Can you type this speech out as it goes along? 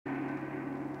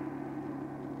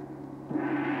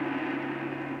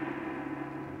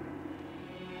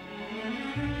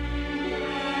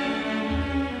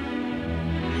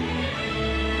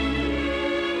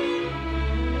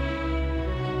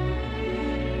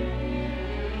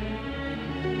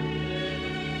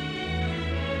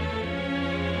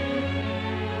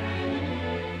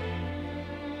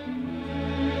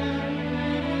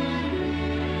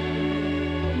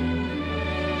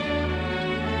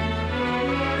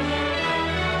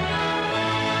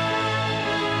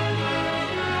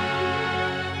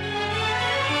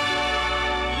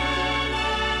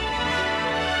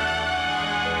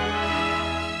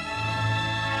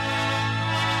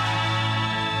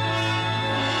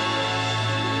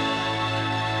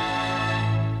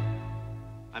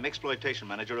I'm exploitation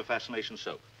manager of Fascination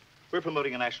Soap. We're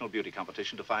promoting a national beauty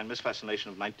competition to find Miss Fascination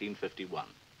of 1951.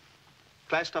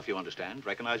 Class stuff, you understand.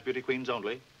 Recognized beauty queens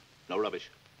only. No rubbish.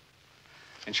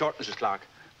 In short, Mrs. Clark,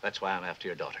 that's why I'm after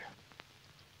your daughter.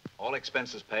 All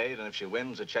expenses paid, and if she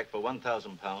wins, a check for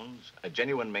 £1,000, a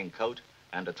genuine mink coat,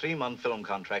 and a 3-month film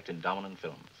contract in dominant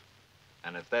films.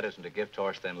 And if that isn't a gift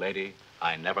horse, then, lady,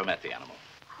 I never met the animal.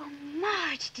 Oh,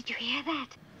 Marge, did you hear that?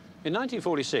 In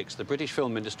 1946, the British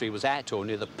film industry was at or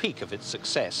near the peak of its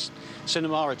success.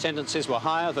 Cinema attendances were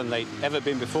higher than they'd ever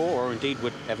been before, or indeed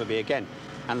would ever be again.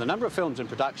 And the number of films in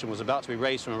production was about to be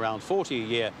raised from around 40 a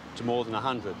year to more than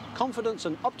 100. Confidence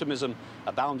and optimism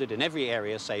abounded in every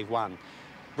area save one.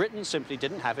 Britain simply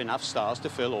didn't have enough stars to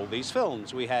fill all these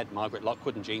films. We had Margaret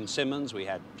Lockwood and Gene Simmons, we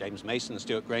had James Mason and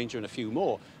Stuart Granger and a few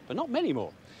more, but not many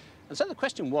more. And so the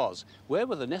question was, where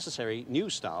were the necessary new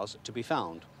stars to be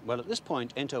found? Well, at this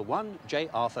point, enter one J.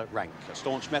 Arthur Rank, a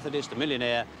staunch Methodist, a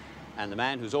millionaire, and the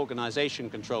man whose organisation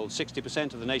controlled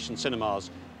 60% of the nation's cinemas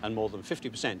and more than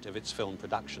 50% of its film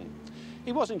production.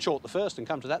 He was, in short, the first, and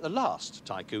come to that, the last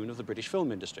tycoon of the British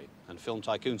film industry. And film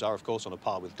tycoons are, of course, on a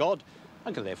par with God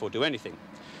and can therefore do anything.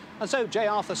 And so J.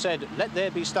 Arthur said, let there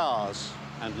be stars.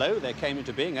 And lo, there came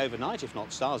into being overnight, if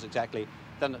not stars exactly,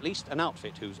 then at least an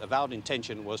outfit whose avowed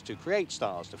intention was to create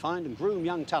stars, to find and groom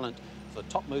young talent for the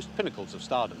topmost pinnacles of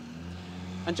stardom.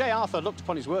 And J. Arthur looked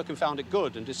upon his work and found it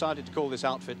good and decided to call this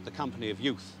outfit the Company of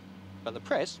Youth. But the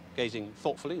press, gazing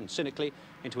thoughtfully and cynically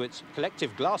into its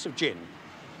collective glass of gin,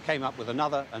 came up with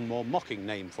another and more mocking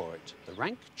name for it, the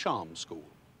Rank Charm School.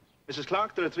 Mrs.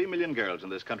 Clark, there are 3 million girls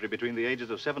in this country between the ages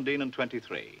of 17 and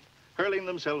 23, hurling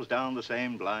themselves down the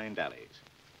same blind alleys.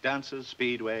 Dances,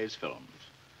 speedways, films.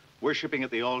 Worshipping at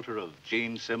the altar of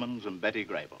Gene Simmons and Betty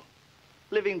Grable.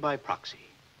 Living by proxy.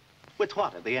 With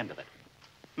what at the end of it?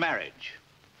 Marriage.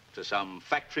 To some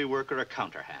factory worker or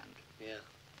counterhand. Yeah.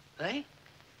 Eh?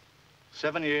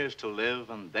 7 years to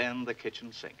live and then the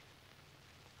kitchen sink.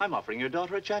 I'm offering your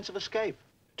daughter a chance of escape.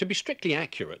 To be strictly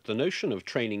accurate, the notion of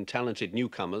training talented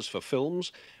newcomers for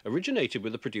films originated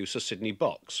with the producer Sidney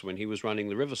Box when he was running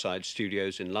the Riverside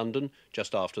Studios in London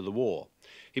just after the war.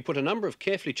 He put a number of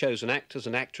carefully chosen actors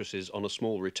and actresses on a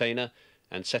small retainer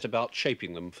and set about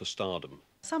shaping them for stardom.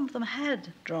 Some of them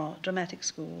had dramatic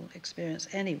school experience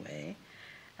anyway,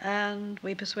 and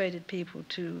we persuaded people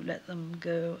to let them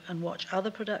go and watch other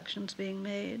productions being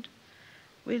made.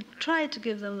 We tried to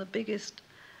give them the biggest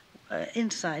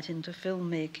insight into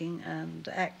filmmaking and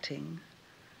acting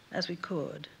as we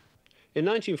could. In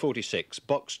 1946,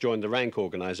 Box joined the Rank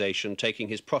organisation, taking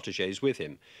his protégés with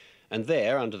him. And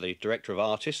there, under the director of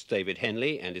artists, David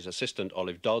Henley, and his assistant,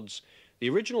 Olive Dodds, the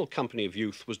original Company of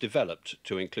Youth was developed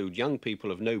to include young people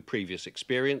of no previous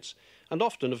experience and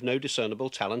often of no discernible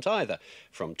talent either,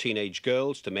 from teenage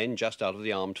girls to men just out of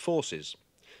the armed forces.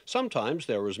 Sometimes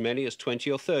there were as many as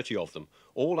 20 or 30 of them,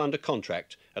 all under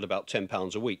contract at about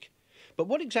 £10 a week. But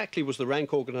what exactly was the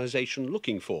Rank organisation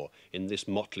looking for in this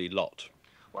motley lot?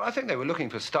 Well, I think they were looking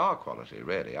for star quality,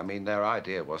 really. I mean, their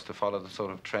idea was to follow the sort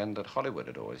of trend that Hollywood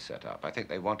had always set up. I think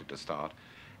they wanted to start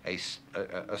a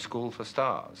school for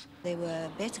stars. They were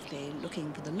basically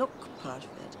looking for the look part of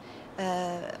it,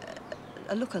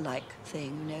 a look-alike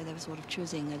thing, you know. They were sort of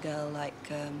choosing a girl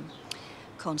like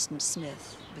Constance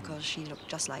Smith because she looked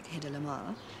just like Hedy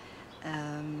Lamarr.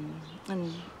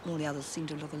 And all the others seemed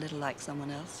to look a little like someone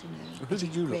else, you know. Who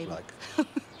did you look like?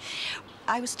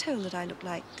 I was told that I looked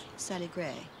like Sally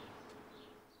Gray.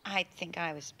 I think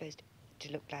I was supposed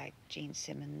to look like Gene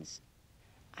Simmons.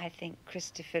 I think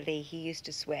Christopher Lee, he used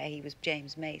to swear he was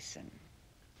James Mason.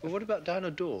 Well, what about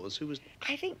Diana Dors? Who was...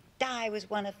 I think Di was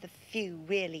one of the few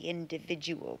really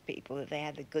individual people that they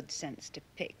had the good sense to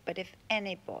pick. But if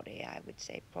anybody, I would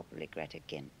say probably Greta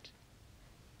Gint.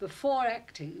 Before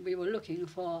acting, we were looking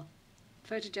for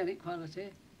photogenic quality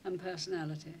and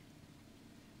personality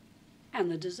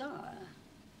and the desire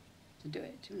to do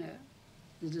it, you know.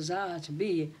 the desire to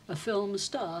be a film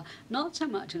star, not so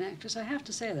much an actress. I have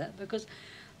to say that, because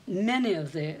many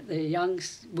of the young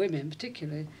women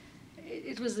particularly,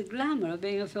 it was the glamour of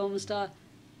being a film star,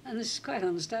 and this is quite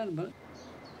understandable.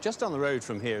 Just down the road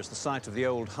from here is the site of the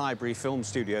old Highbury film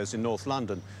studios in North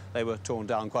London. They were torn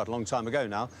down quite a long time ago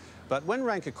now, but when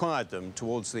Rank acquired them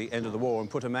towards the end of the war and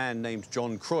put a man named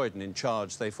John Croydon in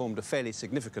charge, they formed a fairly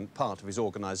significant part of his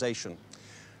organisation.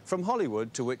 From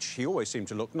Hollywood, to which he always seemed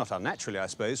to look, not unnaturally I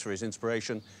suppose, for his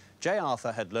inspiration, J.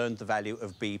 Arthur had learned the value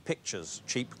of B pictures,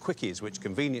 cheap quickies which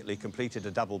conveniently completed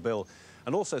a double bill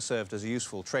and also served as a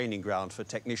useful training ground for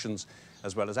technicians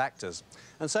as well as actors.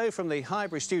 And so from the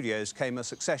Highbury studios came a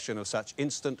succession of such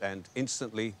instant and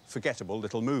instantly forgettable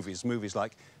little movies, movies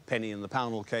like Penny and the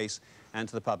Pownall Case and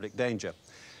To the Public Danger.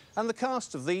 And the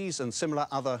cast of these and similar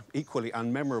other equally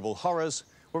unmemorable horrors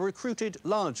were recruited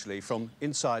largely from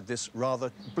inside this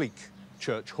rather bleak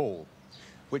church hall,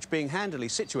 which, being handily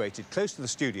situated close to the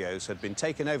studios, had been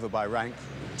taken over by Rank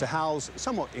to house,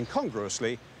 somewhat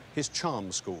incongruously, his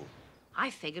charm school. I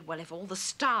figured, well, if all the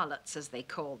starlets, as they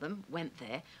call them, went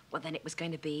there, well, then it was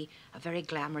going to be a very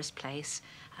glamorous place.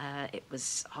 It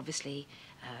was obviously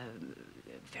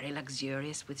very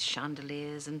luxurious with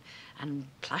chandeliers and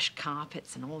plush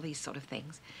carpets and all these sort of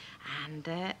things. And,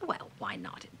 well, why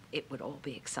not? It would all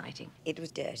be exciting. It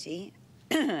was dirty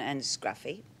and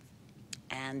scruffy,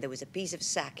 and there was a piece of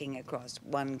sacking across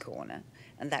one corner,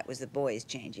 and that was the boys'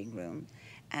 changing room,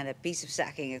 and a piece of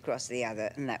sacking across the other,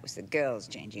 and that was the girls'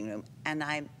 changing room.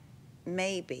 And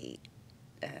maybe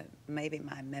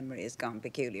my memory has gone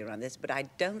peculiar on this, but I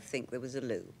don't think there was a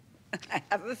loo. I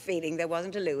have a feeling there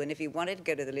wasn't a loo, and if you wanted to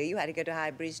go to the loo, you had to go to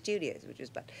Highbury Studios, which was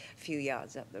about a few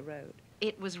yards up the road.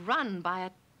 It was run by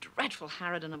a dreadful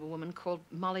harridan of a woman called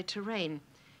Molly Terraine,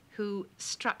 who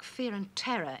struck fear and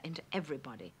terror into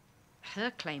everybody.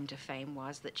 Her claim to fame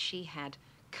was that she had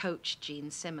coached Gene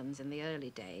Simmons in the early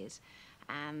days,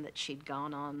 and that she'd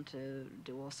gone on to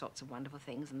do all sorts of wonderful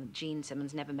things, and that Gene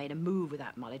Simmons never made a move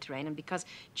without Molly Terraine. And because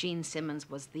Gene Simmons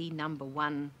was the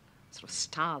 #1 sort of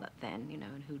starlet then, you know,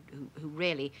 and who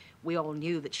really, we all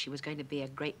knew that she was going to be a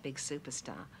great big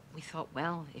superstar. We thought,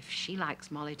 well, if she likes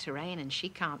Molly Terraine and she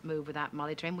can't move without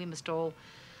Molly Terraine, we must all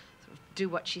sort of do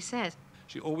what she says.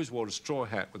 She always wore a straw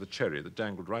hat with a cherry that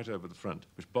dangled right over the front,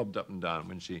 which bobbed up and down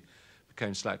when she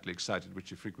became slightly excited, which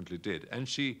she frequently did. And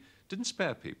she didn't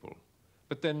spare people.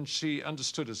 But then she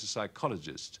understood as a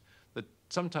psychologist that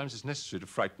sometimes it's necessary to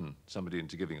frighten somebody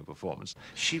into giving a performance.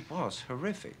 She was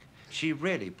horrific. She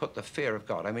really put the fear of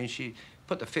God. I mean, she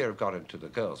put the fear of God into the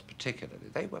girls particularly.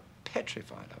 They were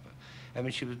petrified of her. I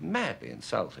mean, she was madly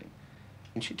insulting.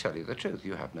 And she'd tell you the truth.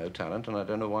 You have no talent, and I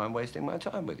don't know why I'm wasting my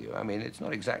time with you. I mean, it's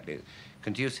not exactly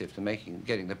conducive to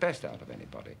getting the best out of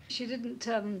anybody. She didn't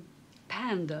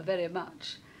pander very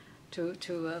much to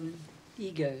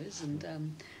egos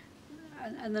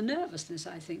and the nervousness,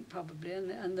 I think, probably,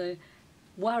 and the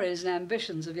worries and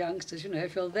ambitions of youngsters. You know,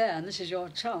 if you're there and this is your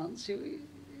chance,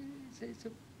 it's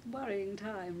a worrying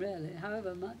time, really,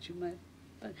 however much you may...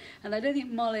 And I don't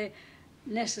think Molly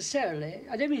necessarily,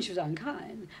 I don't mean she was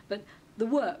unkind, but the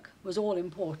work was all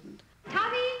important.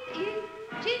 Curry is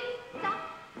chista,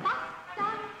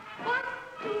 pasta, 1,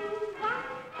 2, 1,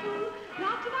 2,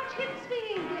 not too much hip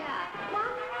swinging here, 1,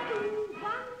 2,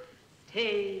 1.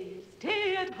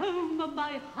 Stay at home,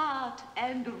 my heart,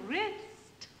 and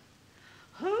rest.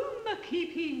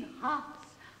 Home-keeping hearts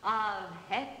are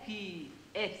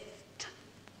happiest.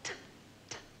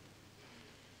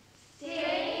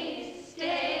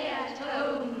 Stay at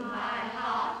home, my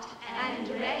heart, and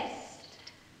rest.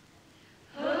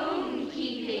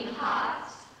 Home-keeping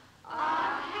hearts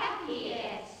are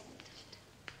happiest.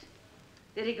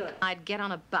 Very good. I'd get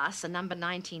on a bus, a number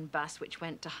 19 bus, which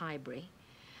went to Highbury,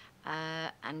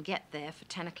 and get there for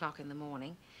 10 o'clock in the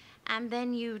morning. And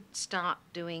then you'd start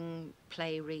doing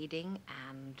play reading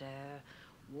and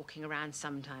walking around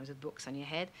sometimes with books on your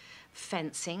head,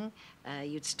 fencing.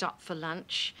 You'd stop for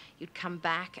lunch. You'd come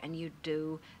back and you'd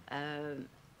do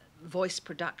voice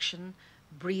production,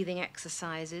 breathing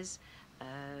exercises,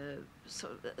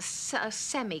 sort of a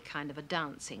semi kind of a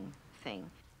dancing thing.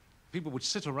 People would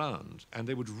sit around and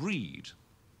they would read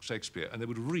Shakespeare, and they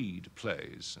would read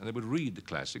plays, and they would read the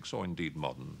classics, or indeed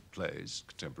modern plays,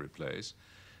 contemporary plays.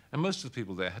 And most of the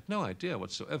people there had no idea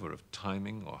whatsoever of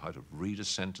timing, or how to read a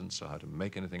sentence, or how to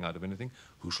make anything out of anything.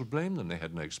 Who shall blame them? They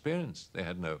had no experience. They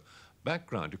had no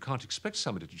background. You can't expect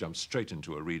somebody to jump straight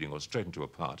into a reading or straight into a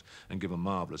part and give a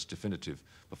marvellous, definitive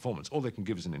performance. All they can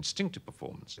give is an instinctive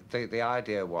performance. The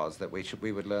idea was that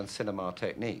we would learn cinema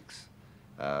techniques,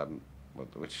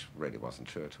 which really wasn't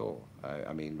true at all.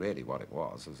 I mean, really what it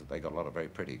was that they got a lot of very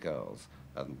pretty girls,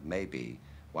 and maybe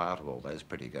Well, out of all those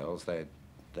pretty girls,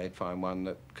 they'd find one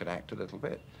that could act a little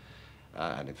bit.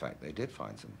 And in fact, they did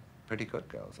find some pretty good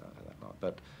girls out of that lot.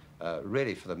 But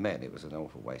really, for the men, it was an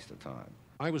awful waste of time.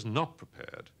 I was not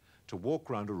prepared to walk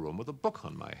round a room with a book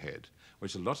on my head,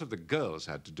 which a lot of the girls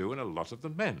had to do and a lot of the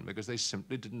men, because they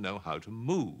simply didn't know how to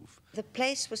move. The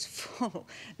place was full,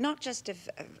 not just of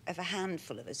a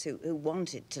handful of us who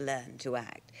wanted to learn to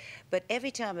act, but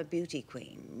every time a beauty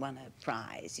queen won a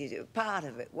prize, part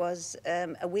of it was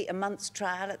a month's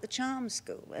trial at the charm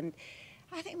school. And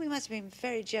I think we must have been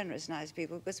very generous, nice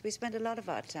people, because we spent a lot of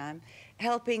our time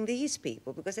helping these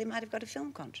people, because they might have got a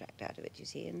film contract out of it, you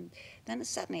see. And then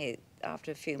suddenly,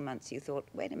 after a few months, you thought,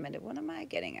 wait a minute, what am I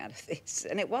getting out of this?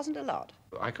 And it wasn't a lot.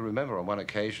 I can remember on one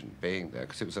occasion being there,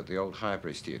 because it was at the old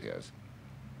Highbury studios,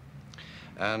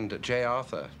 and J.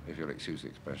 Arthur, if you'll excuse the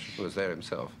expression, was there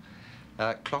himself,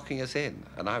 clocking us in.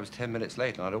 And I was 10 minutes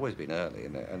late, and I'd always been early,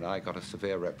 and I got a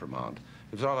severe reprimand.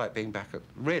 It was all like being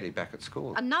really back at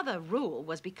school. Another rule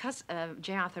was because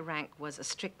J. Arthur Rank was a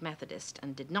strict Methodist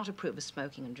and did not approve of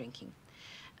smoking and drinking.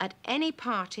 At any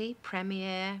party,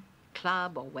 premiere,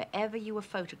 club, or wherever you were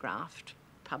photographed,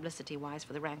 publicity-wise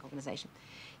for the Rank organisation,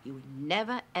 you were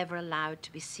never, ever allowed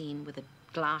to be seen with a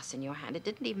glass in your hand. It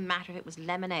didn't even matter if it was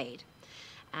lemonade.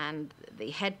 And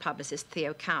the head publicist,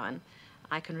 Theo Cowan,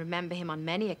 I can remember him on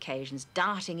many occasions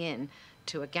darting in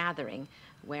to a gathering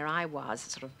where I was,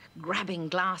 sort of grabbing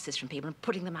glasses from people and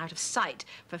putting them out of sight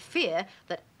for fear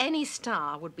that any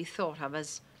star would be thought of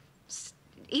as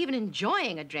even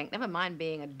enjoying a drink, never mind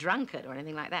being a drunkard or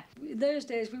anything like that. In those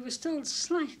days, we were still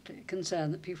slightly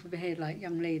concerned that people behaved like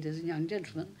young ladies and young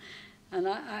gentlemen. And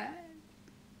I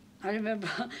remember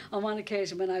on one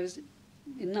occasion when I was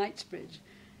in Knightsbridge,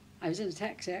 I was in a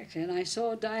taxi, actually, and I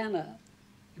saw Diana,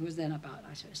 who was then about,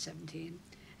 I suppose, 17.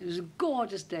 It was a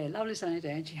gorgeous day, lovely sunny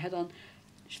day, and she had on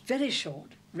very short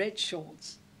red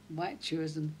shorts, white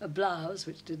shoes, and a blouse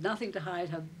which did nothing to hide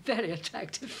her very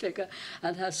attractive figure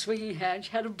and her swinging hair. And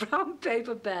she had a brown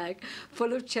paper bag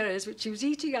full of cherries which she was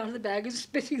eating out of the bag and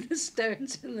spitting the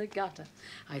stones in the gutter.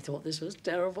 I thought this was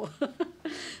terrible.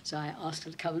 So I asked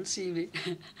her to come and see me.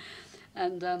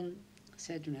 And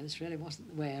said, you know, this really wasn't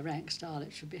the way a rank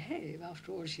starlet should behave.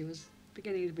 After all, she was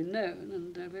beginning to be known,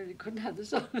 and really couldn't have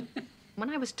this on. When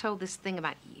I was told this thing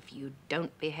about if you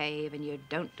don't behave and you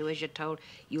don't do as you're told,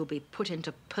 you'll be put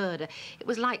into purdah, it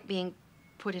was like being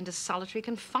put into solitary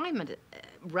confinement,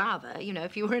 rather, you know,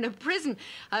 if you were in a prison.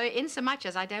 Insomuch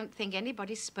as I don't think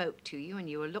anybody spoke to you and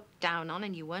you were looked down on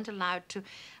and you weren't allowed to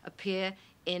appear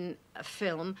in a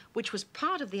film, which was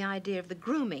part of the idea of the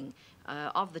grooming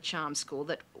of the charm school,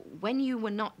 that when you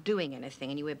were not doing anything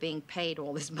and you were being paid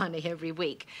all this money every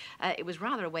week, it was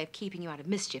rather a way of keeping you out of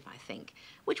mischief, I think,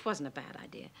 which wasn't a bad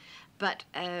idea. But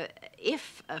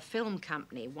if a film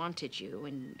company wanted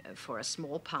you for a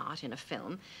small part in a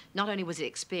film, not only was it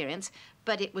experience,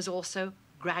 but it was also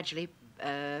gradually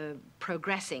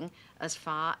progressing as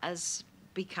far as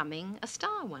becoming a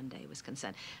star one day was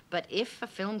concerned. But if a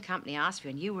film company asked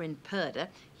you and you were in purdah,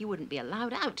 you wouldn't be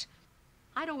allowed out.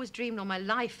 I'd always dreamed all my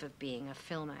life of being a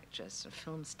film actress, a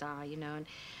film star, you know, and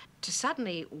to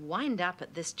suddenly wind up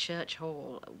at this church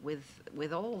hall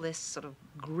with all this sort of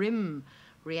grim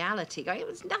reality going, it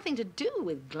was nothing to do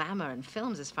with glamour and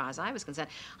films as far as I was concerned.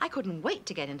 I couldn't wait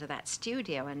to get into that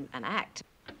studio and act.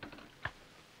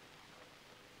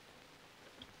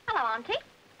 Hello, Auntie.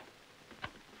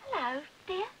 Hello,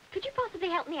 dear. Could you possibly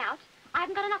help me out? I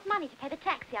haven't got enough money to pay the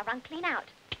taxi. I've run clean out.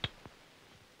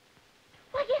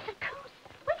 Well, yes, of course.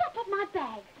 Where's I put my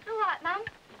bag? All right, Mum.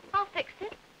 I'll fix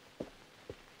it.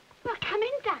 Well, come in,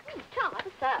 ducks. Todd,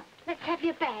 sir. Let's have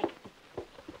your bag.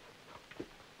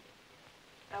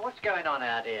 Now, what's going on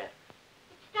out here?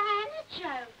 It's Diana,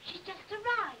 Joe. She's just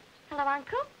arrived. Hello,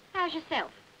 Uncle. How's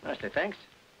yourself? Mostly, thanks.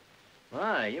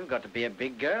 Why, you've got to be a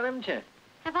big girl, haven't you?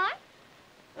 Have I?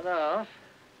 Enough.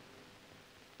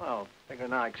 Well, bigger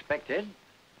than I expected.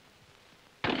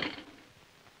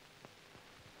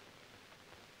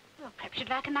 Well, perhaps you'd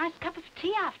like a nice cup of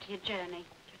tea after your journey.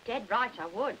 You're dead right, I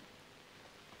would.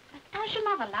 How's your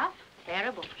mother, love?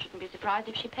 Terrible. Shouldn't be surprised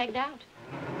if she pegged out.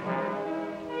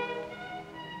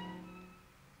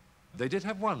 They did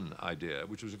have one idea,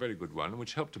 which was a very good one,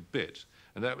 which helped a bit,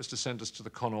 and that was to send us to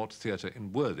the Connaught Theatre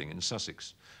in Worthing in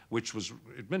Sussex, which was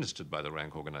administered by the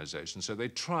Rank organisation. So they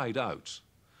tried out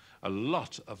a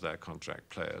lot of their contract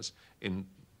players in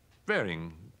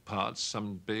varying parts,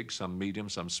 some big, some medium,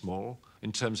 some small,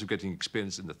 in terms of getting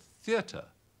experience in the theatre.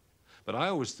 But I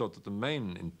always thought that the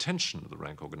main intention of the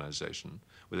Rank organisation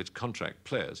with its contract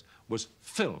players was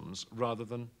films rather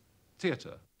than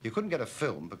theatre. You couldn't get a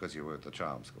film because you were at the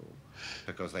charm school,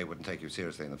 because they wouldn't take you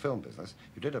seriously in the film business.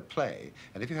 You did a play,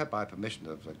 and if you had by permission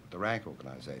of the rank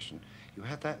organisation, you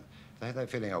had that, they had that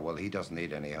feeling, oh, well, he doesn't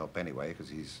need any help anyway, because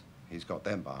he's got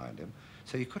them behind him.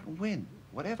 So you couldn't win.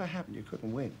 Whatever happened, you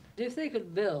couldn't win. If they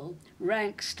could bill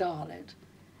rank starlet,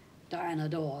 Diana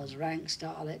Dors, rank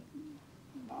starlet,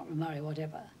 Murray,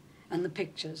 whatever, and the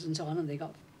pictures and so on, and they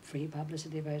got free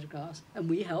publicity photographs, and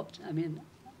we helped, I mean,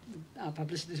 our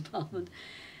publicity department,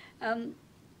 and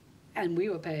we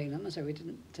were paying them, so we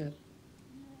didn't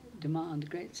demand a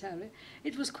great salary.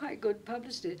 It was quite good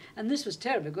publicity, and this was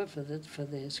terribly good for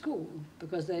the school,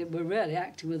 because they were really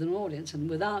acting with an audience, and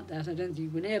without that, I don't think you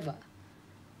would ever,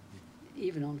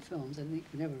 even on films, I think you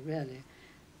would never really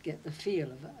get the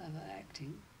feel of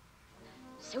acting.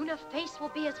 Soon her face will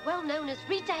be as well known as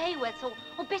Rita Hayworth's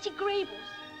or Betty Grable's.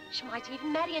 She might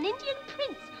even marry an Indian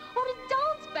prince or a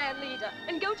dance band leader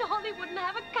and go to Hollywood and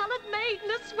have a coloured maid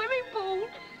in a swimming pool.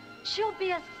 She'll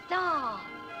be a star.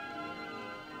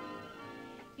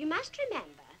 You must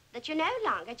remember that you're no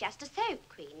longer just a soap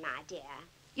queen, my dear.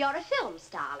 You're a film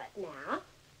starlet now.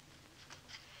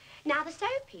 Now, the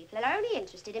soap people are only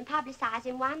interested in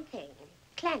publicising one thing,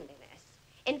 cleanliness.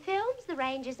 In films, the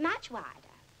range is much wider.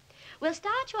 We'll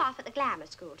start you off at the glamour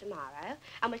school tomorrow,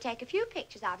 and we'll take a few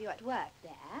pictures of you at work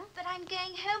there. But I'm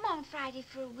going home on Friday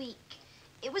for a week.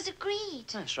 It was agreed.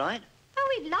 That's right.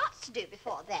 Oh, we've lots to do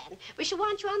before then. We shall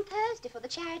want you on Thursday for the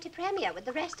charity premiere with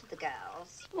the rest of the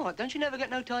girls. What, don't you never get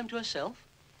no time to herself?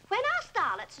 When our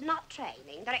starlets are not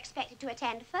training, they're expected to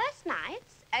attend first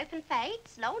nights, open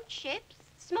fates, launch ships,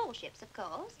 small ships, of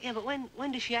course. Yeah, but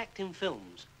when does she act in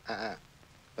films?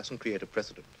 Doesn't create a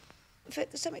precedent. For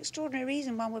some extraordinary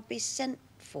reason, one would be sent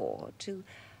for to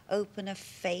open a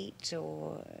fate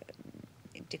or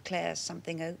declare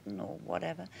something open or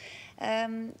whatever.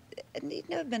 And you'd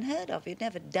never been heard of, you'd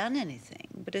never done anything,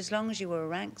 but as long as you were a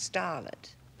rank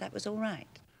starlet, that was all right.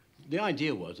 The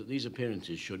idea was that these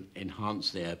appearances should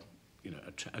enhance their,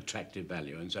 attractive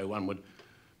value, and so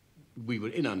we were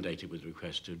inundated with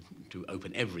requests to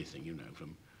open everything,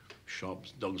 from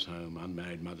shops, dogs' home,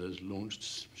 unmarried mothers,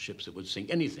 launched ships that would sink,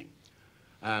 anything.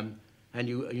 And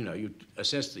you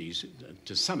assess these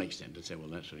to some extent and say, well,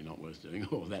 that's really not worth doing,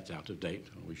 or that's out of date,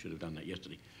 or we should have done that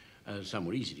yesterday. Some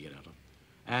were easy to get out of.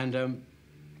 And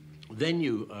then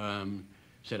you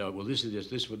said, oh, well,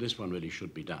 this one really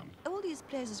should be done. All these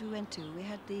places we went to, we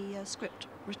had the script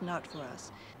written out for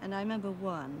us. And I remember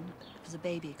one, it was a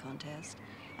baby contest,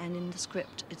 and in the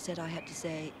script it said I had to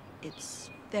say,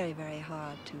 it's very, very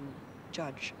hard to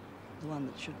judge the one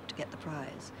that should get the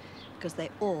prize, because they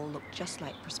all looked just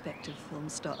like prospective film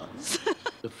stars.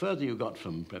 The further you got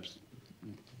from perhaps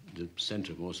the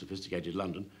centre of more sophisticated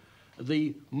London,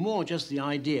 the more just the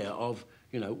idea of,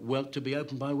 to be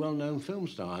opened by a well-known film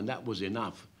star, and that was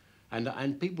enough.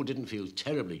 And people didn't feel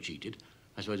terribly cheated.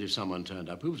 I suppose if someone turned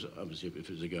up, who was, obviously, if it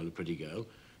was a girl, a pretty girl,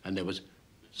 and there was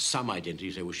some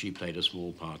identity, say, well, she played a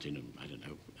small part in, I don't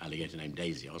know, Alligator named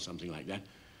Daisy or something like that,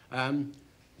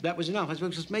 that was enough. I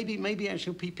suppose because maybe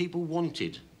actually people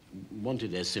wanted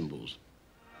their symbols.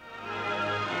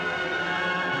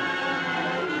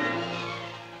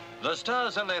 The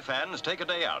stars and their fans take a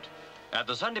day out. At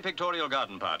the Sunday Pictorial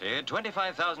Garden Party,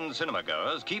 25,000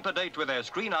 cinema-goers keep a date with their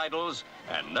screen idols,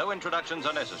 and no introductions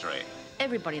are necessary.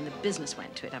 Everybody in the business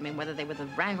went to it. I mean, whether they were the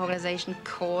rank organisation,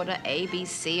 Corda,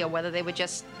 ABC, or whether they were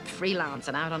just freelance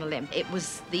and out on a limb, it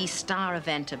was the star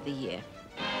event of the year.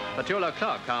 Petula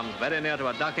Clark comes very near to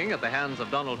a ducking at the hands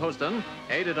of Donald Houston,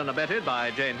 aided and abetted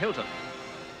by Jane Hilton.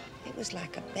 It was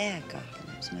like a bear garden.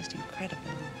 It was the most incredible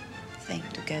thing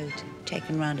to go to,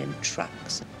 taken round in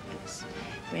trucks. It was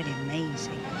really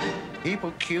amazing.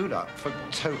 People queued up for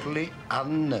totally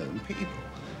unknown people.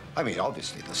 I mean,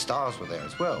 obviously, the stars were there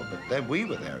as well, but then we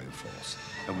were there in force,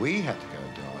 and we had to go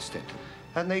and do our stint.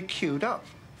 And they queued up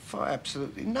for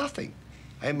absolutely nothing.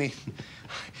 I mean,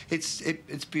 it's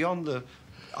beyond the...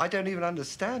 I don't even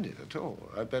understand it at all.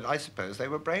 But I suppose they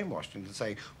were brainwashed into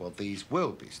saying, well, these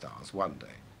will be stars one day.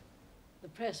 The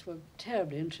press were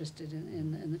terribly interested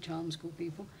in the charm school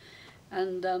people,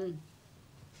 and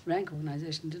rank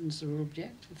organisation didn't sort of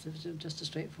object. If it was just a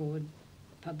straightforward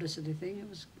publicity thing, it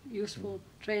was useful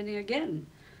training again,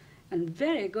 and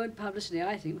very good publicity,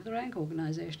 I think, with the rank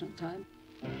organisation at the time.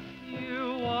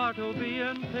 You are to be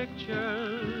in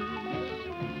pictures,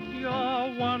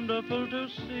 you're wonderful to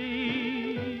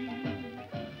see.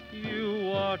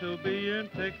 You are to be in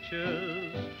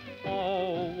pictures,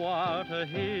 oh, what a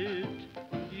hit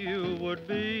you would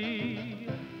be.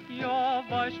 Your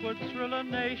voice would thrill a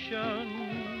nation,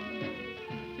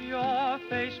 your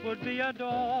face would be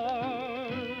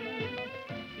adored.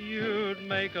 You'd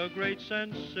make a great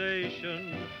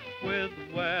sensation with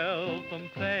wealth and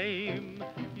fame,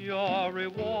 your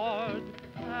reward.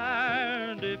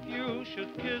 And if you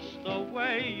should kiss the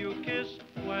way you kiss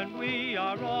when we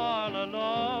are all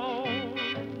alone,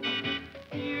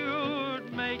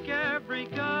 you'd make every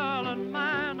girl and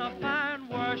man a fan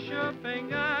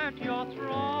worshipping at your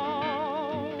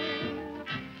throne.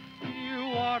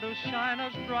 You ought to shine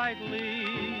as brightly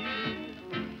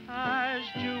as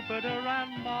Jupiter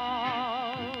and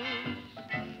Mars.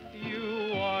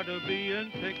 You ought to be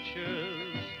in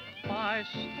pictures, my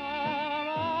star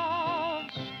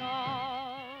of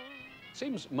stars. It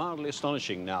seems mildly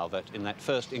astonishing now that in that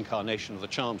first incarnation of the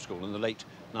charm school in the late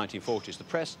 1940s, the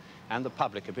press and the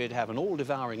public appear to have an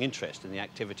all-devouring interest in the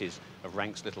activities of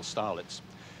Rank's little starlets.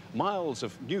 Miles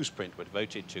of newsprint were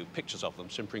devoted to pictures of them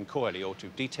simpering coyly or to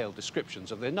detailed descriptions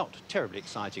of their not terribly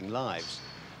exciting lives.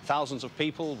 Thousands of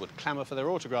people would clamour for their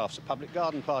autographs at public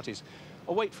garden parties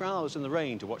or wait for hours in the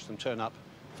rain to watch them turn up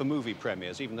for movie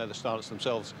premieres, even though the starlets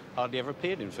themselves hardly ever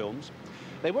appeared in films.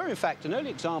 They were, in fact, an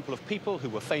early example of people who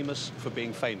were famous for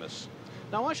being famous.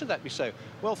 Now, why should that be so?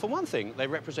 Well, for one thing, they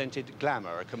represented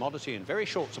glamour, a commodity in very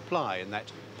short supply in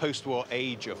that post-war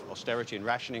age of austerity and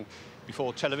rationing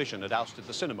before television had ousted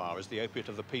the cinema as the opiate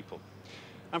of the people.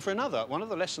 And for another, one of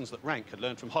the lessons that Rank had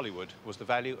learned from Hollywood was the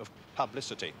value of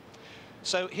publicity.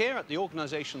 So here at the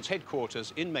organisation's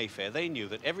headquarters in Mayfair, they knew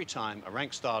that every time a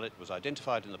Rank starlet was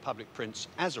identified in the public prints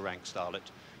as a Rank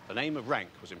starlet, the name of Rank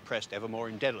was impressed ever more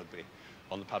indelibly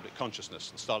on the public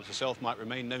consciousness. The starlet herself might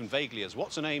remain known vaguely as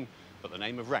what's her name, but the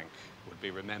name of Rank would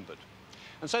be remembered.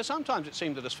 And so sometimes it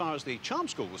seemed that as far as the charm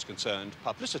school was concerned,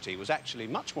 publicity was actually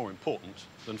much more important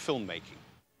than filmmaking.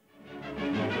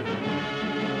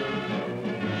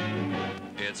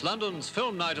 It's London's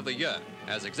film night of the year,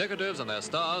 as executives and their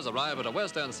stars arrive at a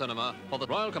West End cinema for the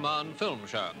Royal Command Film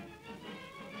Show.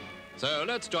 So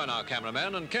let's join our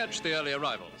cameramen and catch the early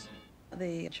arrivals.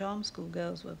 The charm school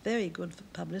girls were very good for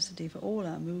publicity for all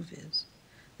our movies.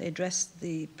 They dressed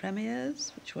the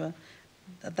premieres, which were,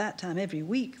 at that time, every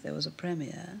week there was a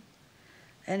premiere.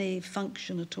 Any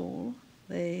function at all,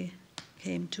 they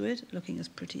came to it looking as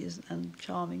pretty and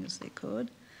charming as they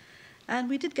could. And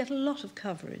we did get a lot of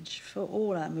coverage for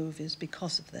all our movies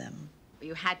because of them.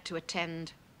 You had to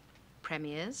attend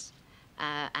premieres,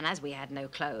 and as we had no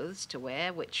clothes to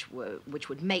wear, which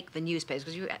would make the newspapers,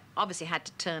 because you obviously had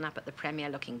to turn up at the premiere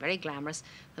looking very glamorous.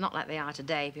 They're not like they are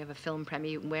today. If you have a film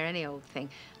premiere, you can wear any old thing.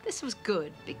 This was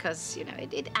good because, you know,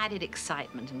 it added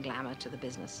excitement and glamour to the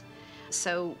business.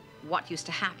 So what used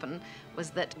to happen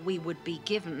was that we would be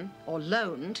given or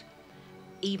loaned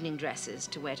evening dresses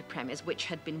to wear to premieres, which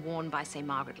had been worn by, say,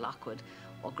 Margaret Lockwood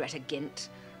or Greta Gint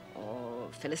or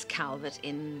Phyllis Calvert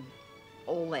in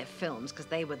all their films, because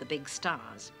they were the big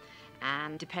stars.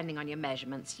 And depending on your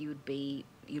measurements, you'd be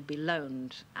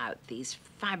loaned out these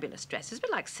fabulous dresses, a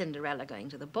bit like Cinderella going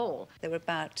to the ball. There were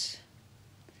about,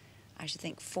 I should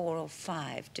think, 4 or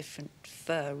 5 different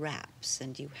fur wraps,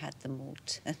 and you had them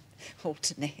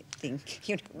alternating,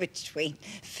 you know, between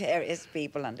various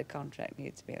people under contract.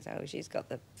 You'd be like, oh, she's got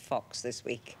the fox this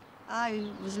week. I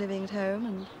was living at home,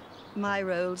 and my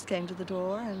rolls came to the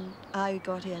door, and I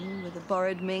got in with a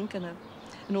borrowed mink, and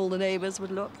all the neighbours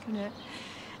would look, you know.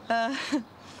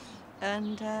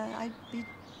 I'd be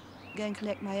going to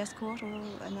collect my escort,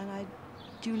 and then I'd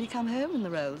duly come home in the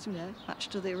rolls, you know, much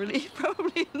to the relief,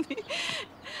 probably, of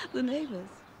the neighbours.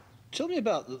 Tell me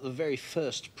about the very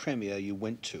first premiere you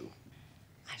went to.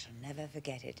 I shall never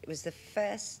forget it. It was the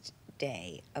first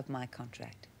day of my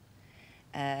contract,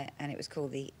 and it was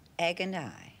called The Egg and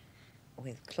I,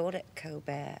 with Claudette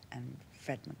Colbert and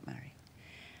Fred McMurray.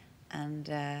 And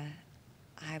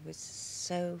I was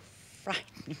so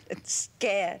frightened and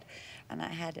scared, and I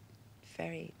had a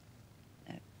very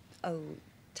old,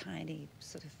 tiny,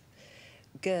 sort of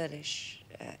girlish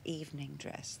evening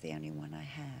dress, the only one I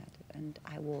had, and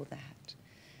I wore that.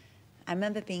 I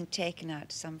remember being taken out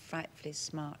to some frightfully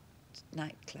smart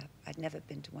nightclub. I'd never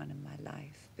been to one in my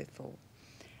life before,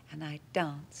 and I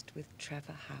danced with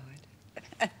Trevor Howard.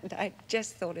 And I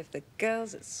just thought if the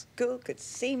girls at school could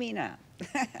see me now.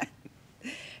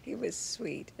 It was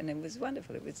sweet, and it was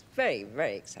wonderful. It was very,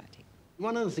 very exciting.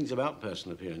 One of the things about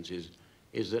personal appearances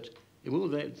is that well,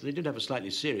 they did have a slightly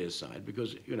serious side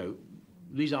because, you know,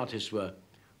 these artists were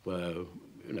you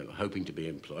know, hoping to be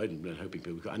employed and hoping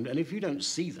people could, and if you don't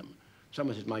see them,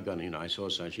 someone says, my God, you know, I saw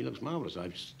her, she looks marvellous.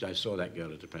 I saw that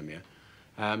girl at the premiere,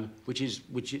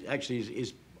 which actually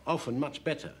is often much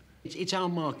better. It's our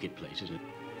marketplace, isn't it?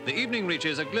 The evening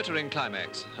reaches a glittering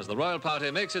climax as the royal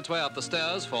party makes its way up the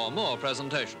stairs for more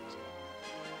presentations.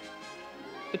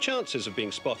 The chances of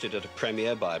being spotted at a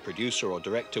premiere by a producer or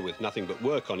director with nothing but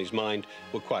work on his mind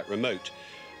were quite remote.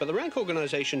 But the Rank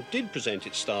organisation did present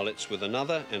its starlets with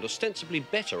another and ostensibly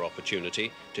better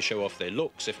opportunity to show off their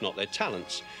looks, if not their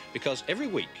talents, because every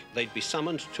week they'd be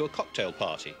summoned to a cocktail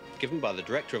party given by the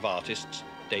director of artists,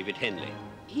 David Henley.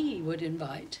 He would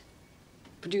invite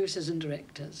producers and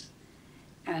directors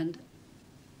and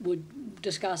would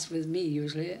discuss with me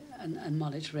usually and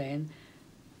Molly Terrain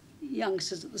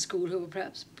youngsters at the school who were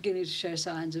perhaps beginning to show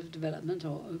signs of development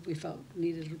or we felt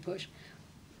needed a little push.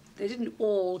 They didn't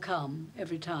all come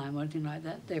every time or anything like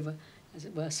that. They were, as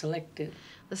it were, selected.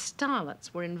 The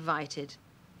starlets were invited,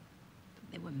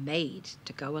 they were made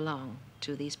to go along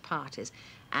to these parties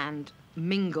and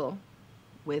mingle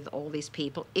with all these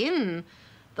people in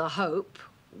the hope,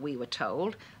 we were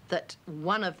told, that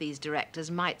one of these directors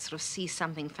might sort of see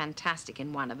something fantastic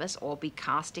in one of us or be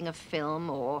casting a film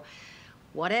or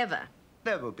whatever.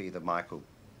 There would be the Michael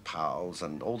Powells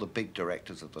and all the big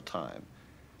directors of the time.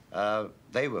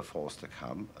 They were forced to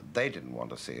come. They didn't want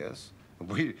to see us.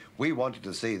 We wanted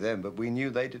to see them, but we knew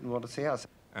they didn't want to see us.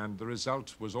 And the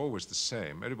result was always the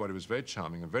same. Everybody was very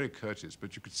charming and very courteous,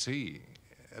 but you could see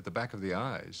at the back of the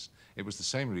eyes, it was the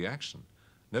same reaction.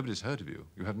 Nobody's heard of you.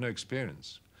 You have no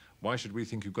experience. Why should we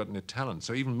think you've got any talent?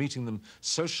 So even meeting them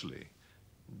socially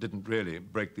didn't really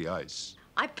break the ice.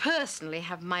 I personally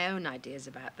have my own ideas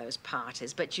about those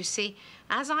parties, but you see,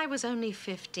 as I was only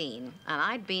 15, and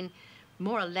I'd been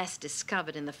more or less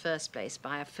discovered in the first place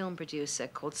by a film producer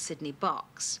called Sidney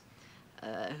Box,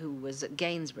 who was at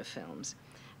Gainsborough Films.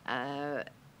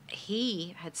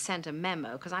 He had sent a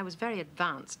memo, because I was very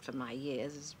advanced for my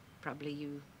years, as probably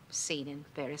you've seen in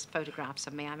various photographs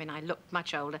of me. I mean, I looked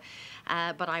much older,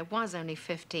 but I was only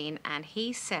 15, and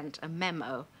he sent a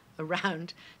memo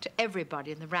around to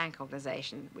everybody in the Rank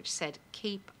organisation, which said,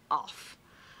 keep off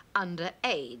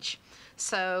underage.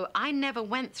 So I never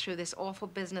went through this awful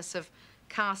business of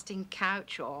casting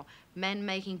couch or men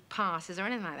making passes or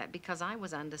anything like that because I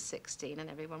was under 16 and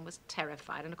everyone was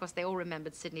terrified. And of course, they all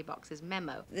remembered Sidney Box's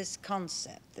memo. This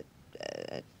concept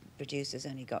that producers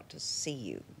only got to see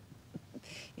you.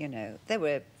 You know, there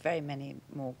were very many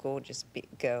more gorgeous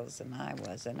girls than I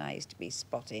was, and I used to be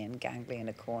spotty and gangly in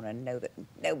a corner and know that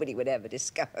nobody would ever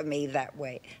discover me that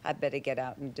way. I'd better get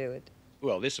out and do it.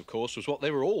 Well, this, of course, was what they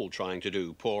were all trying to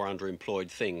do, poor underemployed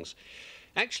things.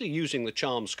 Actually using the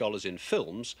charm scholars in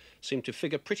films seemed to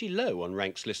figure pretty low on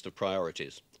Rank's list of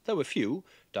priorities. Though a few,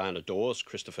 Diana Dors,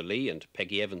 Christopher Lee and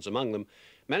Peggy Evans among them,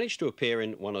 managed to appear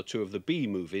in one or two of the B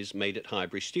movies made at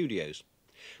Highbury Studios.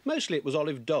 Mostly it was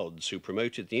Olive Dodds who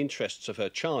promoted the interests of her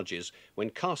charges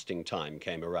when casting time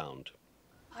came around.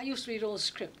 I used to read all the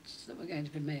scripts that were going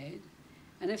to be made,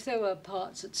 and if there were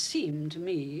parts that seemed to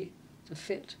me to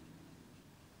fit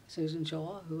Susan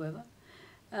Shaw, whoever,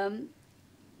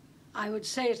 I would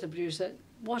say to the producer,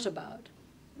 what about,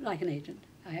 like an agent.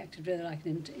 I acted rather like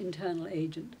an internal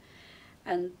agent.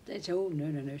 And they'd say, oh, no,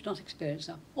 no, no, it's not experienced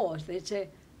enough. Or they'd say,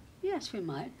 yes, we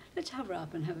might. Let's have her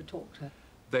up and have a talk to her.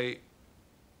 They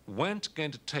weren't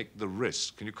going to take the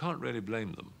risk, and you can't really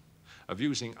blame them, of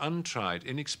using untried,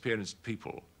 inexperienced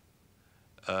people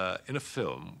in a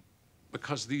film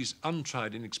because these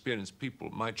untried, inexperienced people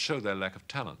might show their lack of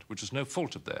talent, which was no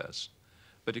fault of theirs.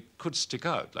 But it could stick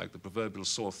out like the proverbial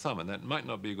sore thumb, and that might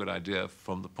not be a good idea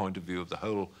from the point of view of the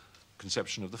whole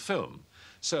conception of the film.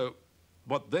 So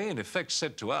what they, in effect,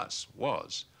 said to us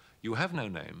was, you have no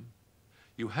name,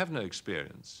 you have no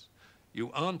experience,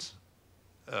 you aren't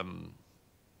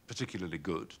particularly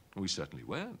good. We certainly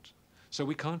weren't. So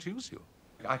we can't use you.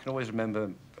 I can always remember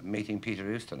meeting Peter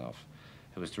Ustinov,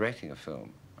 who was directing a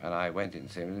film, and I went in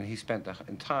to see him, and he spent the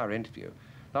entire interview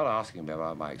not asking me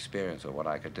about my experience or what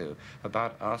I could do,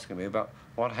 about asking me about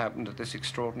what happened at this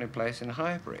extraordinary place in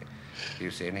Highbury,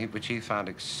 you see, and which he found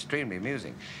extremely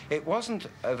amusing. It wasn't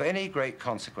of any great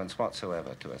consequence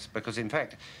whatsoever to us, because, in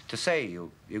fact, to say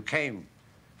you came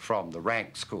from the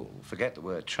Rank school, forget the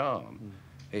word charm,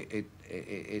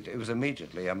 it was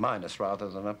immediately a minus rather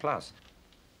than a plus.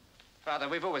 Father,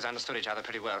 we've always understood each other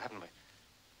pretty well, haven't we?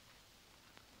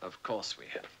 Of course we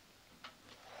have.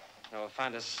 You'll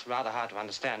find us rather hard to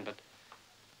understand, but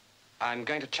I'm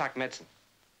going to chuck medicine.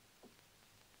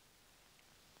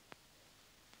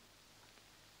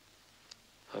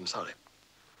 I'm sorry.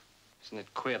 Isn't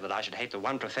it queer that I should hate the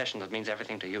one profession that means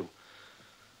everything to you?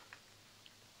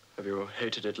 Have you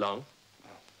hated it long?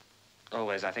 Well,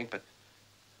 always, I think, but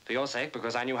for your sake,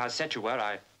 because I knew how set you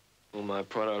were, Oh, my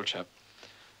poor old chap.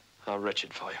 How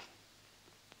wretched for you.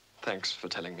 Thanks for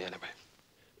telling me anyway.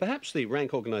 Perhaps the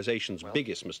Rank organisation's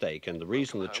biggest mistake, and the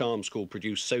reason the charm school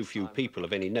produced so few people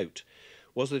of any note,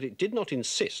 was that it did not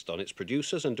insist on its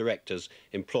producers and directors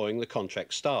employing the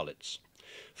contract starlets.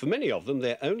 For many of them,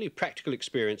 their only practical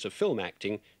experience of film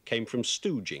acting came from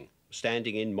stooging,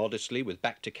 standing in modestly with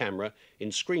back to camera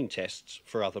in screen tests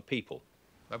for other people.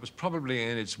 That was probably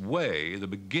in its way the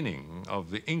beginning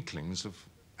of the inklings of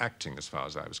acting as far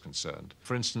as I was concerned.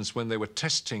 For instance, when they were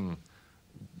testing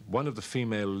one of the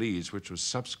female leads, which was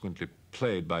subsequently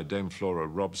played by Dame Flora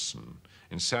Robson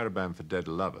in Saraband for Dead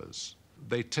Lovers,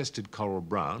 they tested Coral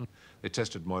Brown, they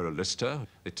tested Moira Lister,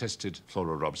 they tested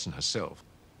Flora Robson herself.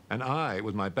 And I,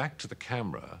 with my back to the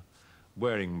camera,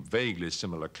 wearing vaguely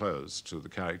similar clothes to the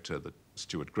character that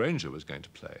Stuart Granger was going to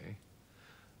play,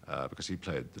 because he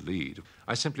played the lead,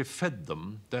 I simply fed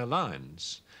them their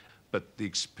lines. But the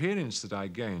experience that I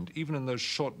gained, even in those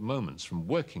short moments from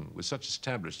working with such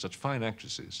established, such fine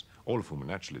actresses, all of whom were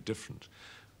naturally different,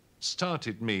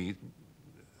 started me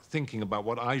thinking about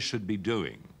what I should be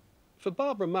doing. For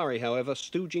Barbara Murray, however,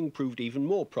 stooging proved even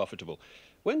more profitable.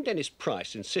 When Dennis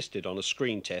Price insisted on a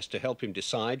screen test to help him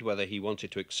decide whether he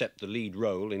wanted to accept the lead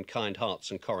role in Kind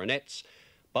Hearts and Coronets,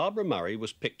 Barbara Murray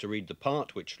was picked to read the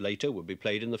part which later would be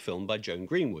played in the film by Joan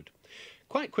Greenwood.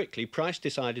 Quite quickly, Price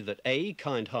decided that A,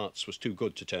 Kind Hearts was too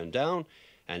good to turn down,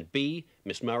 and B,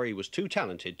 Miss Murray was too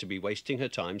talented to be wasting her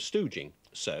time stooging.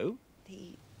 So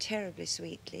He terribly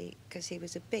sweetly, because he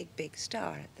was a big, big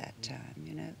star at that time,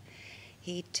 you know,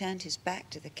 he turned his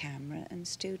back to the camera and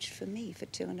stooged for me for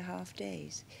 2.5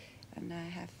 days. And I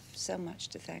have so much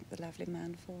to thank the lovely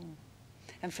man for.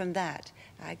 And from that,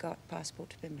 I got Passport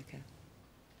to Pimlico.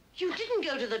 You didn't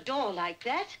go to the door like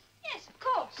that. Yes, of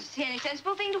course. It's the only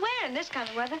sensible thing to wear in this kind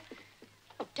of weather.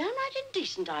 Oh, downright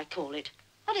indecent, I call it.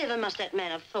 Whatever must that man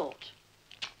have thought?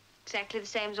 Exactly the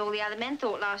same as all the other men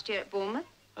thought last year at Beaumont.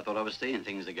 I thought I was seeing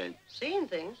things again. Seeing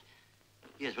things?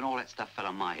 Yes, when all that stuff fell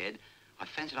on my head, I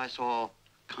fancied I saw a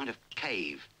kind of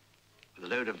cave with a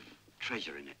load of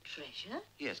treasure in it. Treasure?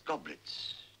 Yes,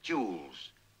 goblets,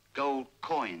 jewels, gold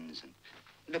coins, and...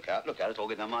 Look out, it's all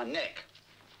getting on my neck.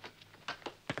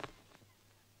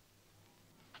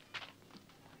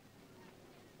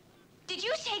 Did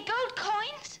you say gold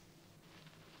coins?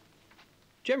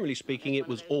 generally speaking, it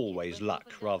was always luck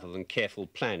rather than careful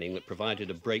planning that provided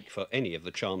a break for any of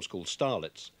the charm school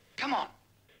starlets. Come on!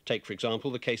 Take, for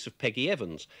example, the case of Peggy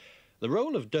Evans. The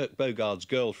role of Dirk Bogart's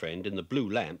girlfriend in The Blue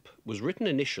Lamp was written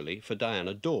initially for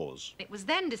Diana Dors. It was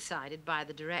then decided by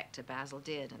the director, Basil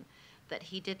Dearden, that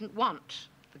he didn't want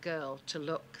the girl to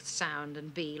look, sound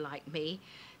and be like me.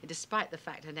 Despite the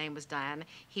fact her name was Diana,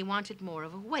 he wanted more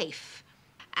of a waif.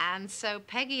 And so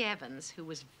Peggy Evans, who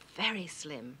was very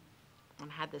slim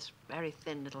and had this very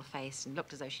thin little face and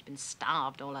looked as though she'd been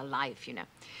starved all her life, you know,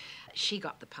 she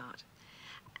got the part.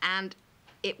 And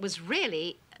it was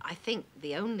really, I think,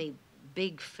 the only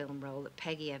big film role that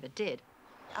Peggy ever did.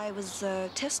 I was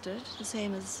tested, the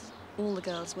same as all the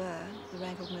girls were, the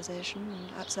rank organisation,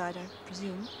 and outside, I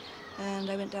presume.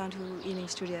 And I went down to Ealing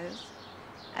Studios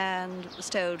and was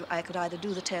told I could either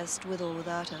do the test with or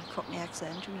without a Cockney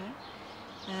accent, you know.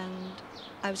 And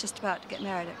I was just about to get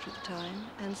married, actually, at the time.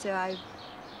 And so I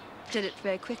did it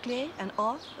very quickly and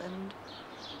off, and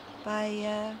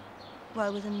by,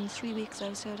 well, within 3 weeks, I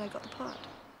was told I got the part.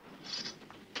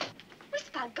 Where's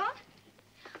the bag gone?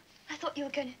 I thought you were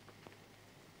going to...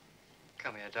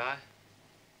 Come here, Di.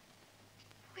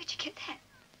 Where'd you get that?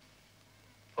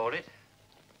 Bought it.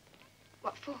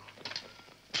 What for?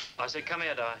 I said, come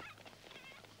here, Di.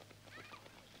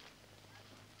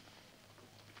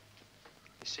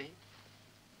 You see?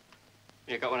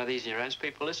 You got one of these in your hands,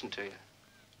 people listen to you.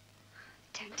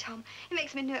 Don't, Tom. It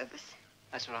makes me nervous.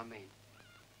 That's what I mean.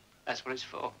 That's what it's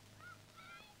for. No,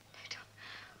 Tom.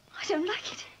 I don't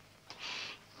like it.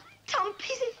 Tom,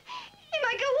 please, it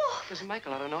might go off. Doesn't make a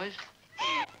lot of noise.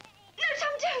 No, Tom,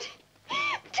 don't.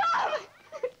 Tom!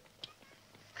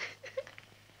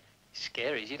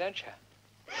 Scare easy, don't you?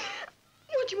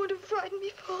 What do you want to frighten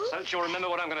me for? So that you'll remember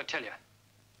what I'm going to tell you.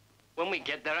 When we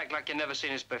get there, act like you've never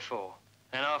seen us before.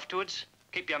 And afterwards,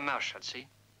 keep your mouth shut, see?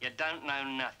 You don't know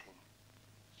nothing.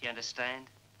 You understand?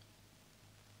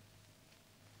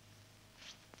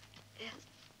 Yes.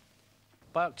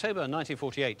 By October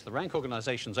 1948, the rank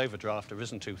organisation's overdraft had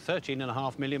risen to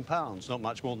 £13.5 million. Not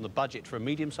much more than the budget for a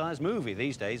medium-sized movie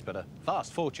these days, but a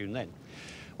vast fortune then.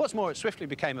 What's more, it swiftly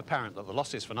became apparent that the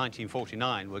losses for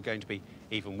 1949 were going to be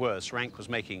even worse. Rank was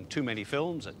making too many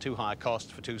films at too high a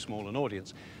cost for too small an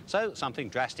audience. So something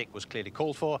drastic was clearly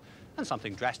called for, and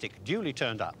something drastic duly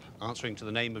turned up, answering to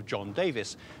the name of John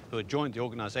Davis, who had joined the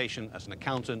organisation as an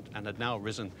accountant and had now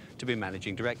risen to be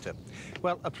managing director.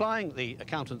 Well, applying the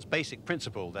accountant's basic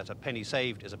principle that a penny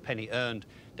saved is a penny earned,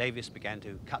 Davis began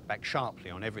to cut back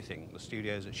sharply on everything. The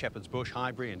studios at Shepherd's Bush,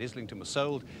 Highbury and Islington were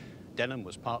sold. Denham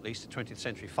was part leased to 20th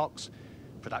Century Fox.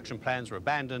 Production plans were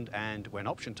abandoned, and when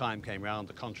option time came round,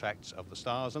 the contracts of the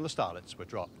stars and the starlets were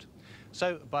dropped.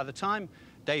 So by the time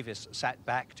Davis sat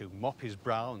back to mop his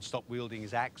brow and stop wielding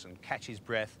his axe and catch his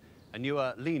breath, a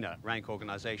newer, leaner Rank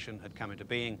organisation had come into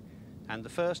being, and the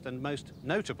first and most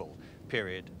notable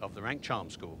period of the Rank Charm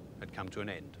School had come to an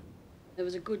end. There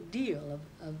was a good deal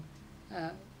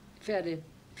of fairly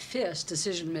fierce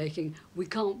decision-making. We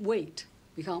can't wait.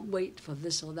 We can't wait for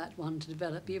this or that one to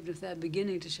develop, even if they're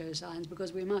beginning to show signs,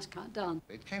 because we must cut down.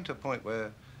 It came to a point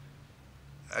where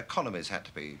economies had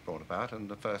to be brought about, and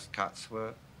the first cuts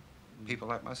were people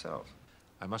like myself.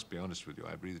 I must be honest with you,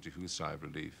 I breathed a huge sigh of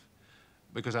relief,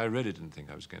 because I really didn't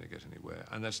think I was going to get anywhere.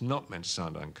 And that's not meant to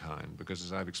sound unkind, because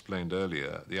as I've explained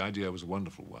earlier, the idea was a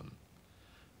wonderful one.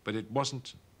 But it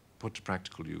wasn't put to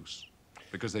practical use,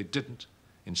 because they didn't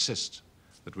insist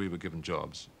that we were given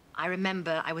jobs. I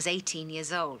remember I was 18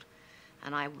 years old,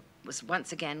 and I was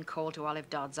once again called to Olive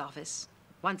Dodds' office.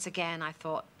 Once again, I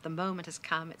thought, the moment has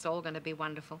come, it's all going to be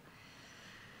wonderful.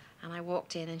 And I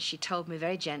walked in, and she told me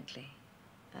very gently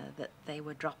that they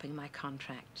were dropping my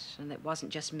contract, and it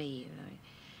wasn't just me, you know.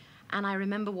 And I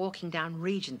remember walking down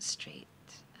Regent Street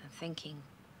and thinking,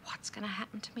 what's going to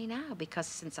happen to me now? Because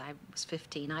since I was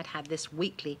 15, I'd had this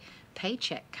weekly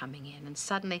paycheck coming in, and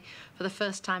suddenly, for the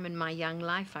first time in my young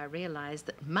life, I realized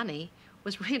that money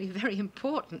was really very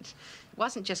important. It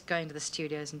wasn't just going to the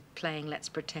studios and playing Let's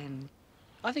Pretend.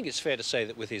 I think it's fair to say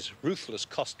that with his ruthless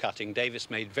cost-cutting, Davis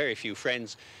made very few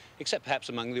friends, except perhaps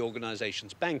among the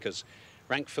organisation's bankers.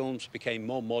 Rank Films became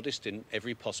more modest in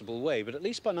every possible way, but at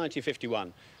least by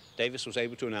 1951, Davis was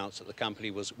able to announce that the company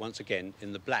was once again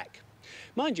in the black.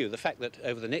 Mind you, the fact that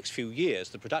over the next few years,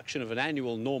 the production of an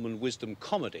annual Norman Wisdom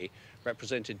comedy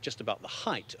represented just about the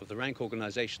height of the Rank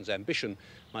organisation's ambition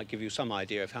might give you some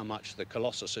idea of how much the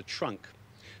Colossus had shrunk.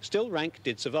 Still, Rank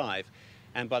did survive,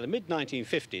 and by the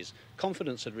mid-1950s,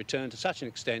 confidence had returned to such an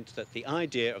extent that the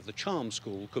idea of the Charm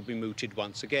School could be mooted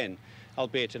once again,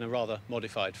 albeit in a rather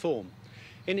modified form.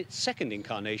 In its second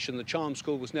incarnation, the Charm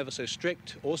School was never so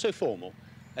strict or so formal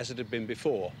as it had been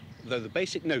before, though the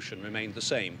basic notion remained the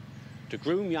same: to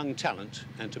groom young talent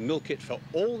and to milk it for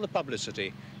all the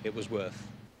publicity it was worth.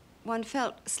 One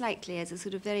felt slightly, as a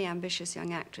sort of very ambitious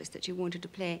young actress, that you wanted to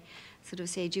play, sort of,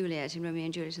 say, Juliet in Romeo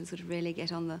and Juliet, and sort of really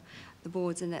get on the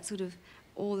boards, and that sort of,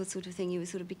 all the sort of thing, you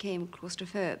sort of became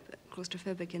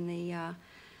claustrophobic in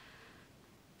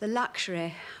the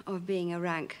luxury of being a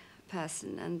Rank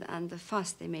person, and the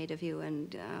fuss they made of you,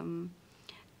 and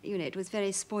you know, it was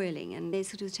very spoiling, and they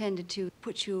sort of tended to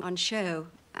put you on show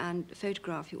and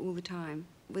photograph you all the time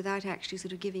without actually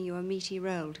sort of giving you a meaty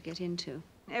role to get into.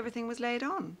 Everything was laid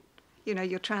on. You know,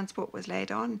 your transport was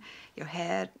laid on, your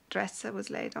hairdresser was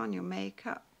laid on, your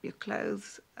makeup, your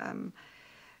clothes,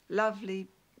 lovely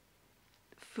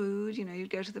food. You know, you'd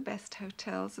go to the best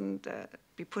hotels and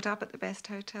be put up at the best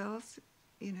hotels,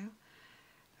 you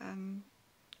know,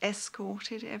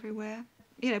 escorted everywhere.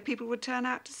 You know, people would turn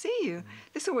out to see you.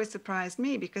 This always surprised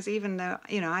me, because even though,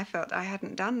 you know, I felt I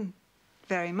hadn't done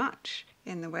very much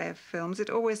in the way of films,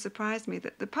 it always surprised me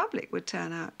that the public would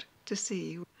turn out to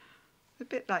see you. A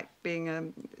bit like being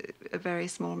a very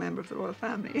small member of the royal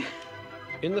family.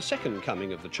 In the second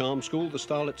coming of the Charm School, the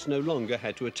starlets no longer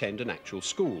had to attend an actual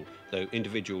school, though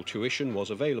individual tuition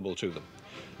was available to them.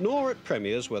 Nor at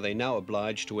premieres were they now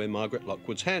obliged to wear Margaret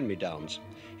Lockwood's hand-me-downs.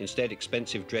 Instead,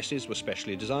 expensive dresses were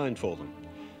specially designed for them.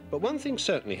 But one thing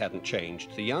certainly hadn't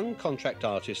changed. The young contract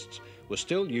artists were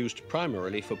still used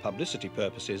primarily for publicity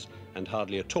purposes and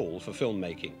hardly at all for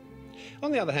filmmaking.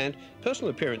 On the other hand, personal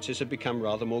appearances had become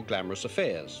rather more glamorous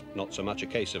affairs, not so much a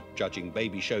case of judging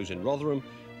baby shows in Rotherham,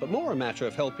 but more a matter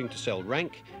of helping to sell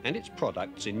Rank and its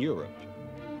products in Europe.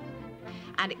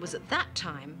 And it was at that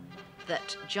time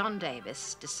that John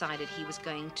Davis decided he was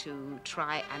going to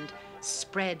try and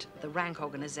spread the Rank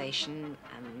organisation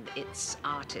and its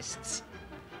artists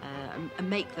and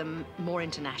make them more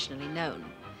internationally known.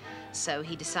 So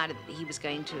he decided that he was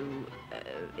going to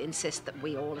insist that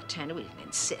we all attend. We didn't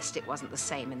insist, it wasn't the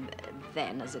same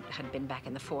then as it had been back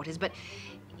in the 40s, but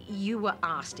you were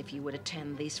asked if you would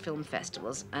attend these film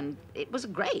festivals, and it was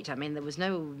great. I mean, there was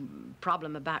no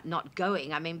problem about not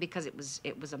going. I mean, because it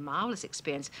was a marvelous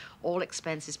experience, all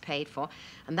expenses paid for,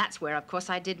 and that's where, of course,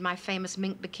 I did my famous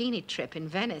mink bikini trip in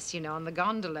Venice, you know, on the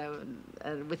gondola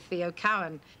with Theo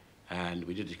Cowan. And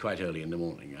we did it quite early in the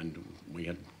morning, and we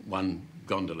had one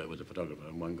gondola with a photographer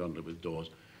and one gondola with Dors,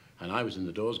 and I was in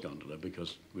the Dors gondola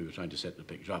because we were trying to set the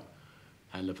picture up,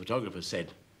 and the photographer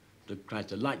said,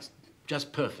 the light's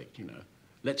just perfect, you know.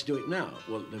 Let's do it now.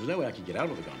 Well, there was no way I could get out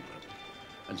of the gondola.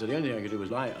 And so the only thing I could do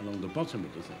was lie along the bottom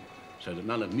of the thing so that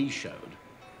none of me showed.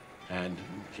 And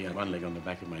she had one leg on the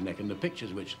back of my neck. And the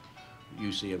pictures which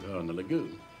you see of her on the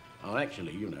lagoon are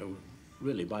actually, you know,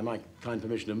 really by my kind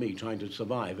permission of me trying to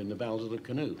survive in the bowels of the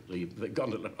canoe, the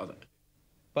gondola, rather.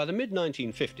 By the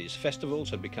mid-1950s, festivals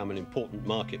had become an important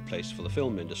marketplace for the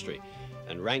film industry,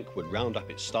 and Rank would round up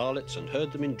its starlets and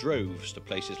herd them in droves to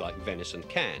places like Venice and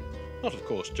Cannes, not of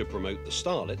course to promote the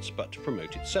starlets, but to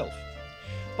promote itself.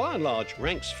 By and large,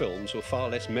 Rank's films were far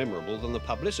less memorable than the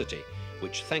publicity,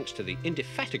 which, thanks to the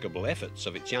indefatigable efforts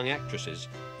of its young actresses,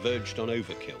 verged on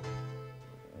overkill.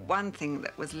 One thing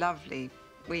that was lovely,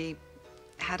 we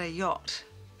had a yacht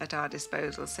at our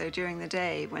disposal, so during the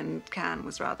day when Cannes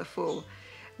was rather full,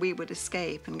 we would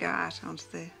escape and go out onto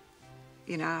the,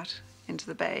 you know, out into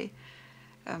the bay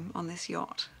on this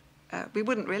yacht. We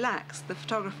wouldn't relax. The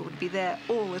photographer would be there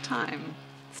all the time,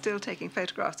 still taking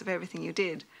photographs of everything you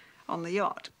did on the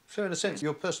yacht. So in a sense,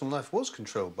 your personal life was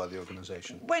controlled by the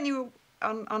organisation? When you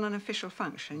were on an official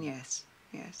function, yes,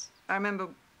 yes. I remember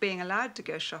being allowed to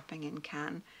go shopping in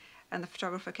Cannes, and the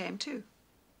photographer came too.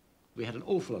 We had an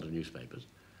awful lot of newspapers.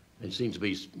 It seemed to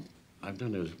be, I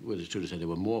don't know whether it's true to say there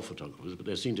were more photographers, but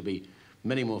there seemed to be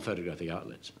many more photographic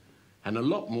outlets, and a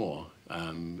lot more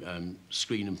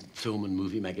screen and film and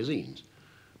movie magazines.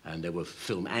 And there were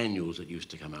film annuals that used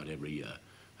to come out every year,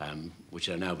 which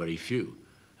are now very few.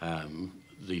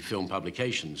 The film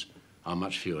publications are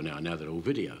much fewer now they're all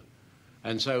video.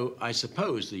 And so I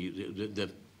suppose the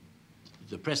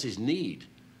press's need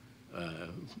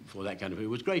for that kind of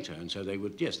film was greater, and so they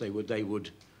would, yes, they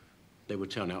would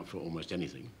turn out for almost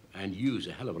anything and use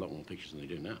a hell of a lot more pictures than they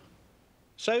do now.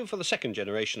 So, for the second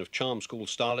generation of charm school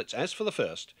starlets, as for the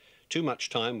first, too much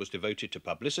time was devoted to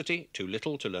publicity, too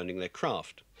little to learning their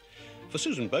craft. For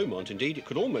Susan Beaumont, indeed, it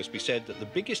could almost be said that the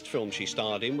biggest film she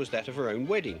starred in was that of her own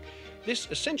wedding. This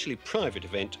essentially private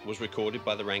event was recorded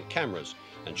by the Rank cameras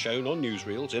and shown on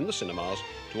newsreels in the cinemas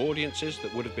to audiences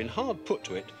that would have been hard put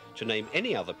to it to name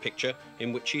any other picture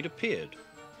in which she'd appeared.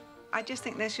 I just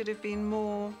think there should have been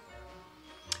more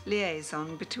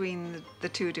liaison between the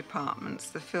two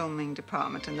departments, the filming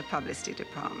department and the publicity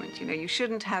department. You know, you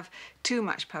shouldn't have too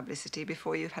much publicity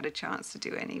before you've had a chance to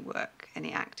do any work,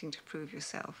 any acting to prove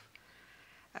yourself.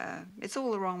 It's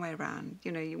all the wrong way around.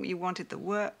 You know, you wanted the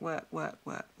work,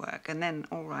 and then,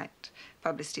 all right,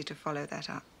 publicity to follow that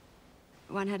up.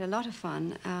 One had a lot of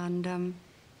fun, and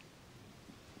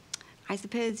I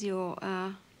suppose your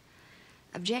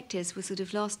objectives were sort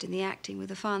of lost in the acting with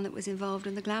the fun that was involved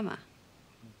in the glamour.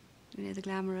 You know, the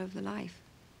glamour of the life.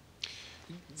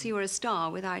 So you were a star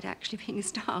without actually being a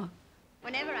star.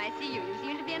 Whenever I see you, you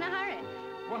seem to be in a hurry.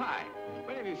 Why?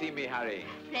 When have you seen me hurry?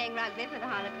 Playing rugby for the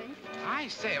Harlequins. I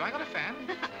say, have I got a fan?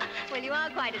 Well, you are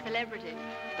quite a celebrity.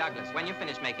 Douglas, when you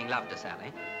finish making love to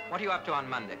Sally, what are you up to on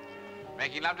Monday?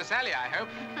 Making love to Sally, I hope.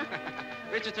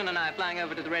 Richardson and I are flying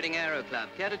over to the Reading Aero Club.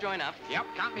 Care to join up? Yep,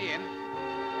 count me in.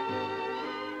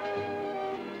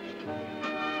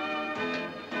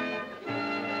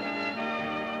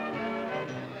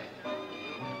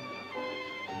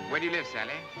 Where do you live,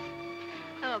 Sally?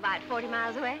 Oh, about 40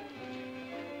 miles away.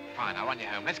 Fine, I'll run you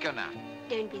home. Let's go now.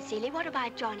 Don't be silly. What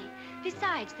about Johnny?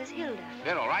 Besides, there's Hilda.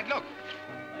 They're all right, look.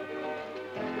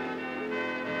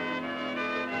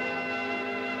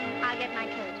 I'll get my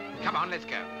coat. Come on, let's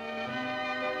go.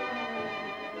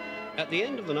 At the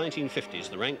end of the 1950s,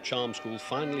 the Rank Charm School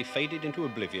finally faded into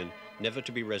oblivion, never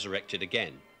to be resurrected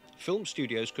again. Film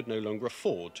studios could no longer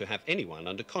afford to have anyone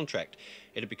under contract.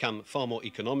 It had become far more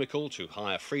economical to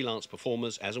hire freelance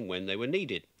performers as and when they were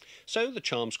needed. So the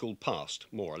charm school passed,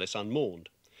 more or less unmourned.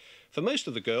 For most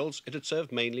of the girls, it had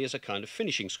served mainly as a kind of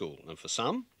finishing school, and for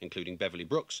some, including Beverly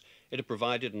Brooks, it had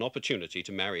provided an opportunity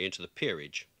to marry into the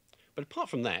peerage. But apart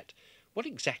from that, what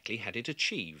exactly had it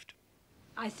achieved?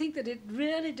 I think that it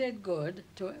really did good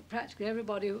to practically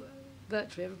everybody.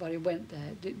 Virtually everybody went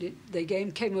there. They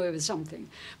came away with something.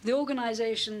 The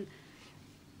organisation,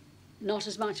 not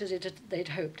as much as they'd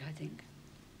hoped, I think.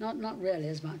 Not really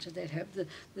as much as they'd hoped.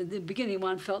 The beginning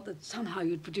one felt that somehow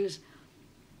you'd produce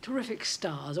terrific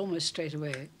stars almost straight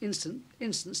away, instant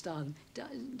stars.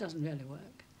 It doesn't really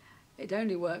work. It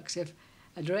only works if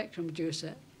a director and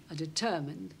producer are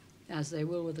determined, as they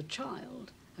will with a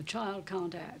child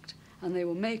can't act, and they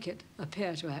will make it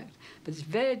appear to act. But it's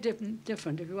very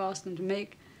different if you ask them to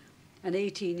make an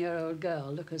 18-year-old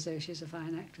girl look as though she's a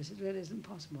fine actress. It really isn't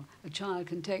possible. A child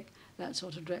can take that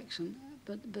sort of direction,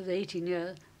 but the 18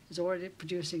 years is already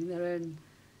producing their own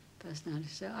personality.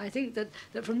 So I think that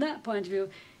from that point of view,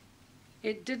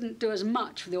 it didn't do as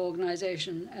much for the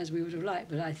organisation as we would have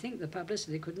liked, but I think the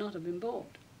publicity could not have been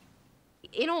bought.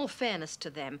 In all fairness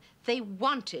to them, they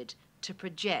wanted to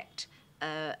project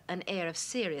an air of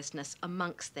seriousness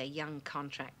amongst their young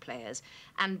contract players.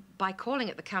 And by calling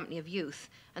it the Company of Youth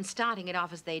and starting it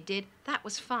off as they did, that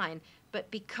was fine.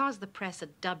 But because the press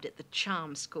had dubbed it the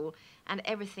Charm School and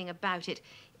everything about it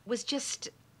was just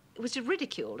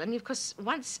ridiculed. And of course,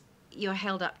 once you're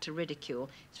held up to ridicule,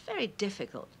 it's very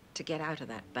difficult to get out of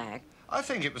that bag. I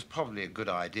think it was probably a good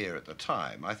idea at the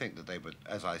time. I think that they would,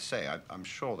 as I say, I'm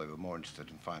sure they were more interested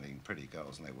in finding pretty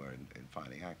girls than they were in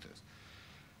finding actors.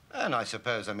 And I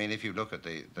suppose, I mean, if you look at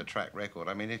the track record,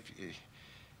 I mean,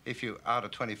 if you, out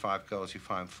of 25 girls, you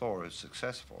find 4 as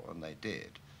successful, and they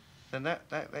did, then that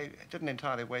they didn't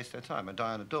entirely waste their time. And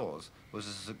Diana Dors was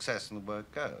a success in the word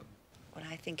go. Well,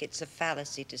 I think it's a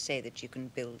fallacy to say that you can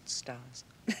build stars.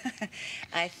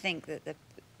 I think that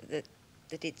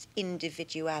that it's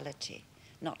individuality,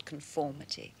 not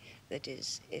conformity, that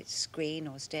is screen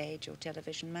or stage or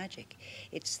television magic.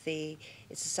 It's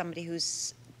somebody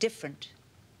who's different,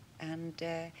 and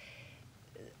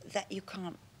that you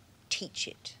can't teach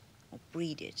it or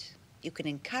breed it. You can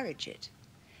encourage it,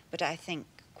 but I think,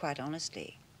 quite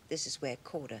honestly, this is where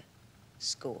Corder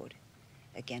scored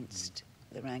against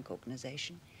the Rank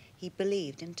organisation. He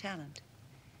believed in talent,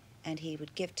 and he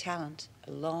would give talent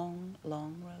a long,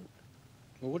 long rope.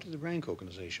 Well, what did the Rank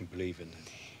organisation believe in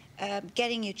then?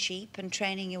 Getting you cheap and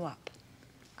training you up,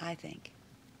 I think.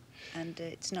 And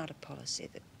it's not a policy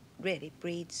that really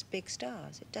breeds big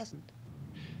stars. It doesn't.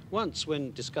 Once,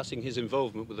 when discussing his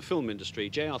involvement with the film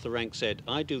industry, J. Arthur Rank said,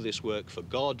 "I do this work for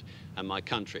God and my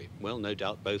country." Well, no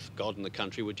doubt both God and the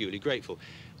country were duly grateful,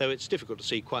 though it's difficult to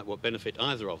see quite what benefit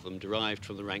either of them derived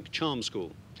from the Rank Charm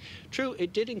School. True,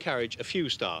 it did encourage a few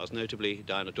stars, notably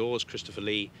Diana Dors, Christopher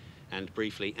Lee, and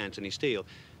briefly Anthony Steele.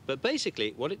 But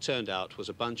basically, what it turned out was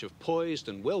a bunch of poised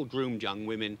and well-groomed young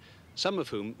women, some of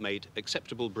whom made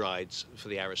acceptable brides for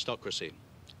the aristocracy.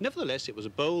 Nevertheless, it was a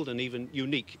bold and even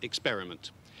unique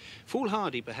experiment.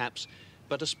 Foolhardy, perhaps,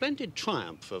 but a splendid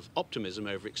triumph of optimism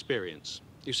over experience.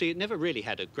 You see, it never really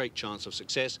had a great chance of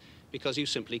success because you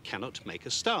simply cannot make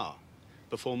a star.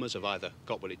 Performers have either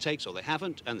got what it takes or they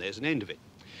haven't, and there's an end of it.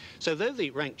 So though the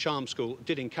Rank Charm School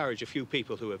did encourage a few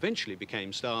people who eventually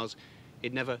became stars,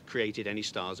 it never created any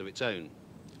stars of its own.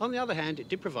 On the other hand, it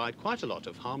did provide quite a lot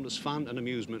of harmless fun and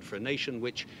amusement for a nation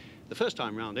which, the first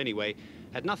time round anyway,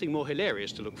 had nothing more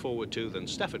hilarious to look forward to than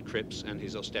Stafford Cripps and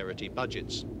his austerity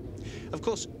budgets. Of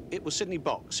course, it was Sidney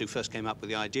Box who first came up with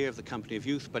the idea of the Company of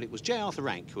Youth, but it was J. Arthur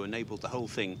Rank who enabled the whole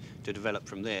thing to develop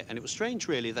from there. And it was strange,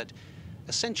 really, that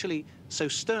essentially so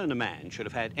stern a man should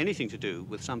have had anything to do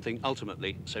with something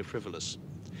ultimately so frivolous.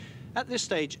 At this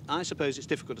stage, I suppose it's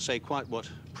difficult to say quite what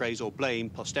praise or blame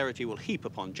posterity will heap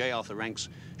upon J. Arthur Rank's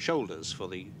shoulders for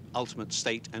the ultimate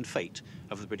state and fate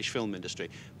of the British film industry.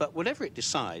 But whatever it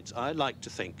decides, I like to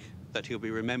think that he'll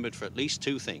be remembered for at least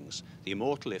 2 things: the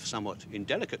immortal, if somewhat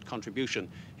indelicate, contribution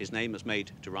his name has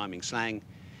made to rhyming slang,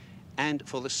 and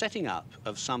for the setting up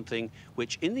of something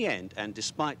which, in the end, and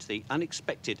despite the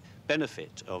unexpected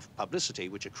benefit of publicity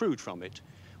which accrued from it,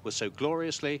 was so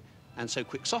gloriously and so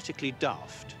quixotically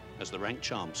daft as the Rank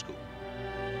Charm School.